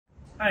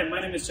Hi,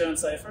 my name is John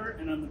Seifer,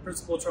 and I'm the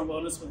principal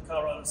trombonist with the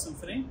Colorado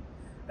Symphony.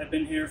 I've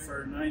been here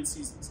for 9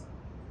 seasons.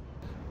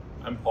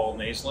 I'm Paul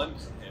Naisland,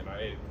 and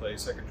I play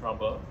second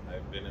trombone.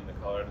 I've been in the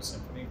Colorado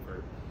Symphony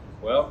for,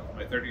 well,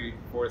 my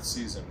 34th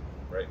season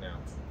right now.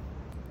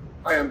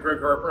 Hi, I'm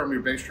Greg Harper. I'm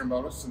your bass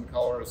trombonist in the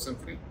Colorado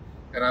Symphony,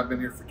 and I've been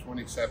here for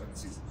 27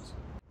 seasons.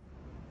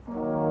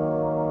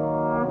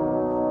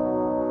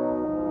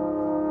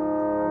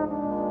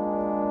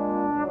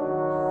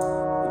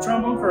 The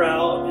trombone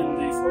chorale in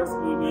the fourth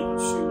movement of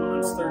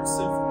Schumann's Third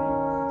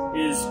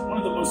Symphony is one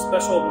of the most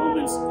special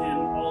moments in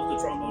all of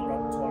the trombone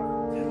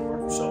repertoire in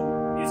orchestral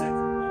music.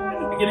 In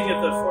the beginning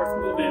of the fourth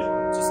movement,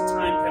 just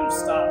time kind of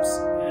stops,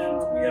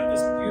 and we have this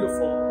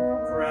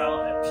beautiful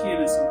chorale at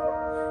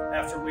pianissimo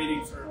after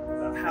waiting for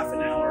about half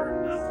an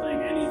hour not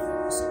playing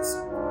anything. So it's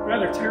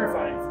rather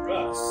terrifying for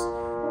us,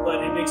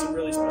 but it makes it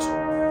really special.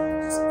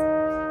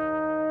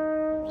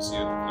 To see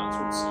you at the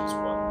concerts is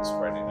one this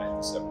Friday night,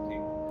 the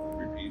 17th.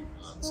 Repeat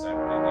on Saturday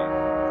night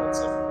at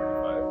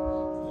 7:35,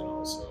 and then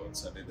also on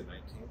Sunday the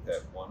 19th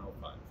at